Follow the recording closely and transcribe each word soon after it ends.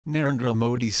Narendra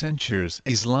Modi censures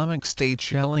Islamic State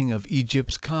shelling of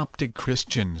Egypt's Coptic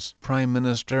Christians. Prime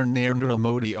Minister Narendra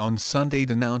Modi on Sunday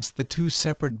denounced the two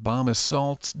separate bomb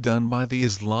assaults done by the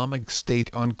Islamic State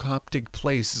on Coptic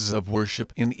places of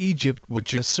worship in Egypt,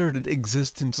 which asserted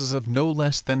existences of no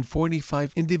less than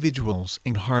 45 individuals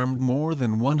and harmed more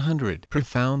than 100.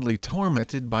 Profoundly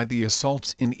tormented by the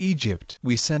assaults in Egypt,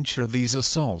 we censure these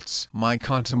assaults. My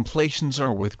contemplations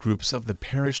are with groups of the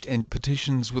perished and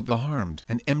petitions with the harmed.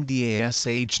 And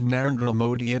MDASH Narendra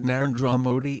Modi at Narendra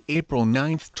Modi, April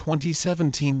 9,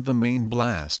 2017. The main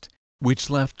blast, which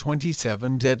left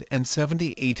 27 dead and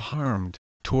 78 harmed,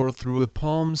 tore through a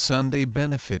Palm Sunday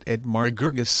benefit at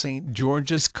Margurgus St.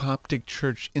 George's Coptic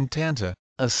Church in Tanta,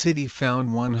 a city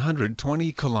found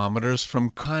 120 kilometers from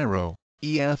Cairo.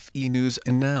 EFE News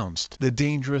announced the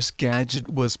dangerous gadget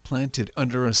was planted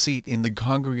under a seat in the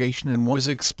congregation and was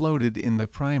exploded in the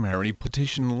primary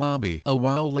petition lobby. A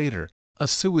while later, a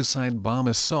suicide bomb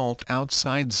assault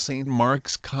outside St.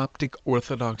 Mark's Coptic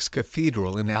Orthodox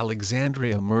Cathedral in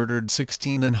Alexandria murdered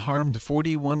 16 and harmed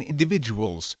 41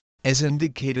 individuals, as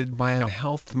indicated by a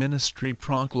health ministry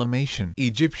proclamation.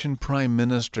 Egyptian Prime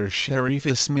Minister Sharif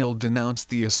Ismail denounced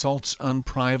the assaults on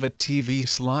private TV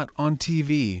slot on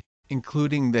TV,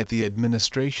 including that the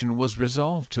administration was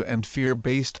resolved to end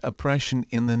fear-based oppression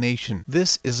in the nation.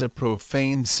 This is a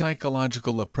profane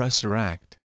psychological oppressor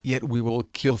act. Yet we will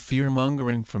kill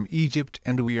fear-mongering from Egypt,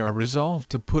 and we are resolved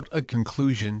to put a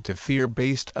conclusion to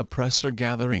fear-based oppressor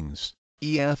gatherings.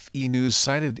 EFE News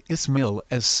cited Ismail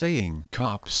as saying,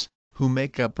 "Copts, who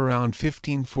make up around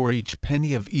 15 for each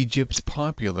penny of Egypt's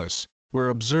populace, were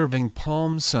observing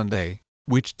Palm Sunday,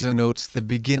 which denotes the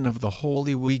begin of the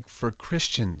Holy Week for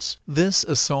Christians." This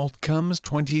assault comes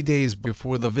 20 days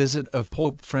before the visit of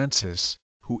Pope Francis,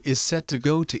 who is set to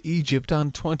go to Egypt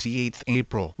on 28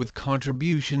 April with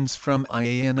contributions from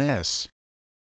IANS.